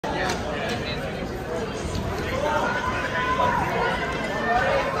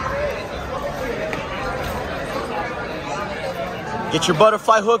Get your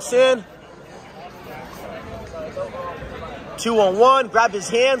butterfly hooks in. 2-on-1, grab his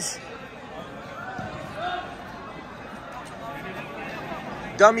hands.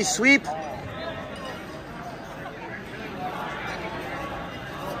 Dummy sweep.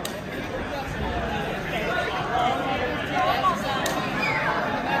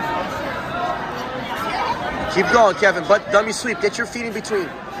 Keep going, Kevin, but dummy sweep. Get your feet in between.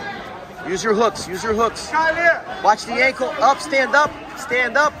 Use your hooks, use your hooks. Watch the ankle, up, stand up,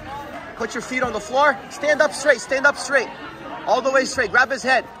 stand up. Put your feet on the floor. Stand up straight, stand up straight. All the way straight, grab his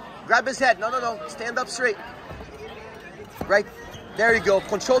head. Grab his head, no. Stand up straight. Right, there you go.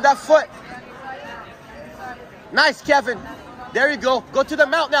 Control that foot. Nice, Kevin. There you go. Go to the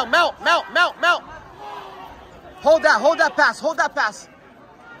mount now, mount. Hold that pass, hold that pass.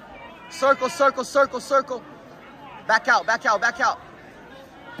 Circle, circle, circle, circle. Back out.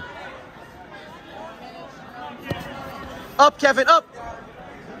 Up, Kevin, up.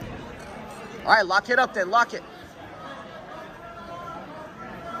 All right, lock it up then, lock it.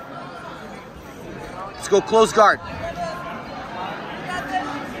 Let's go close guard.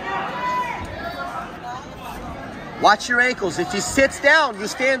 Watch your ankles. If he sits down, you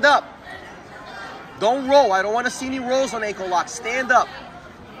stand up. Don't roll. I don't want to see any rolls on ankle lock. Stand up.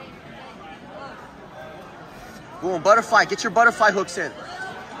 Boom, butterfly. Get your butterfly hooks in.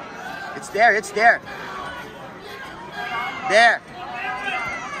 It's there, it's there. There.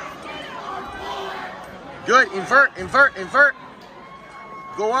 Good. Invert.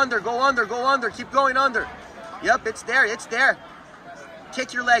 Go under. Keep going under. Yep, it's there.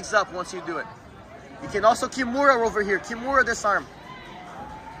 Kick your legs up once you do it. You can also Kimura over here. Kimura this arm.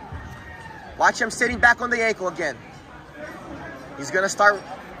 Watch him sitting back on the ankle again. He's going to start.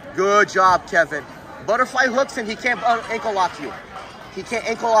 Good job, Kevin. Butterfly hooks and he can't ankle lock you. He can't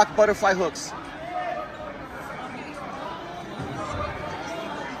ankle lock butterfly hooks.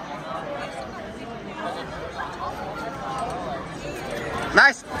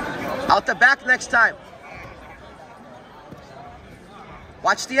 Nice. Out the back next time.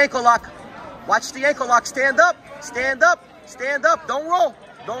 Watch the ankle lock. Watch the ankle lock. Stand up. Don't roll.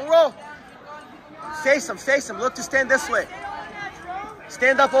 Face him. Look to stand this way.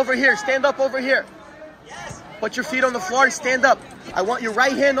 Stand up over here. Put your feet on the floor and stand up. I want your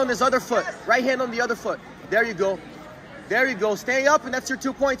right hand on his other foot. Right hand on the other foot. There you go. Stay up, and that's your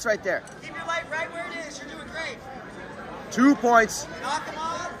 2 points right there. Keep your light right where it is. You're doing great. 2 points. Knock him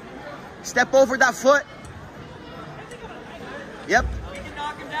off. Step over that foot. Yep. You can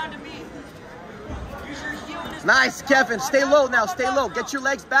knock him down to me. Use your heel in his Nice, Kevin. Stay low now. Stay low. Get your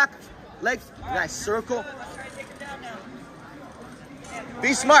legs back. Legs. Nice. Circle. Let's try to take him down now.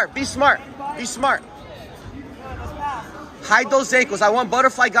 Be smart. Hide those ankles. I want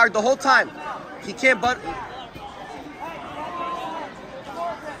butterfly guard the whole time. He can't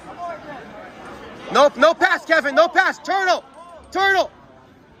Nope, no pass, Kevin. No pass. Turtle.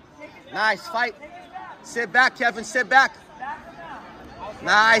 Nice fight. Sit back, Kevin. Sit back.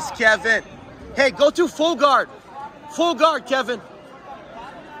 Nice, Kevin. Hey, go to full guard. Full guard, Kevin.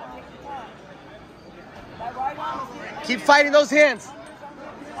 Keep fighting those hands.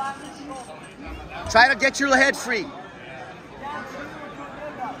 Try to get your head free.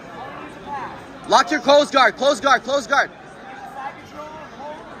 Lock your close guard.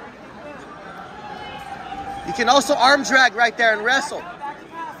 You can also arm drag right there and wrestle.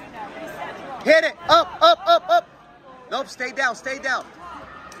 Hit it. Up. Nope, stay down.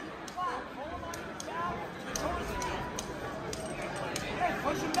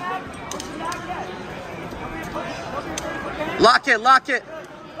 Lock it.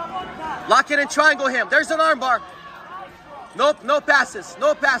 Lock it and triangle him. There's an arm bar. Nope, no passes.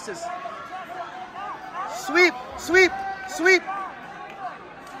 Sweep.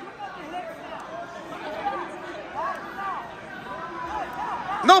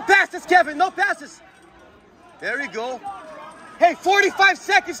 No passes, Kevin, no passes. There you go. Hey, 45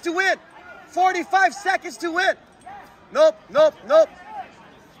 seconds to win. 45 seconds to win. Nope.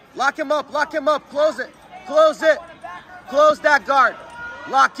 Lock him up. Close it. Close that guard.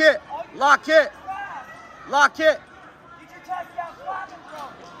 Lock it.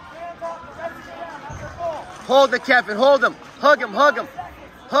 Hold it, Kevin. Hold him. Hug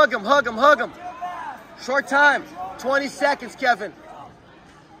him. Short time. 20 seconds, Kevin.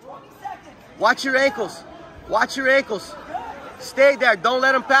 Watch your ankles. Stay there. Don't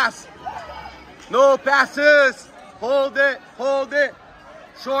let him pass. No passes. Hold it.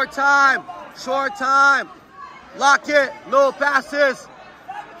 Short time. Lock it. No passes.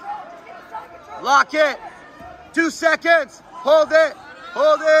 Lock it. 2 seconds. Hold it.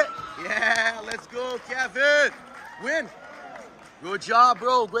 Yeah, let's go, Kevin. Win. Good job,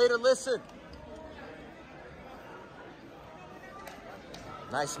 bro. Way to listen.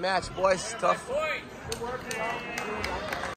 Nice match, boys. Tough.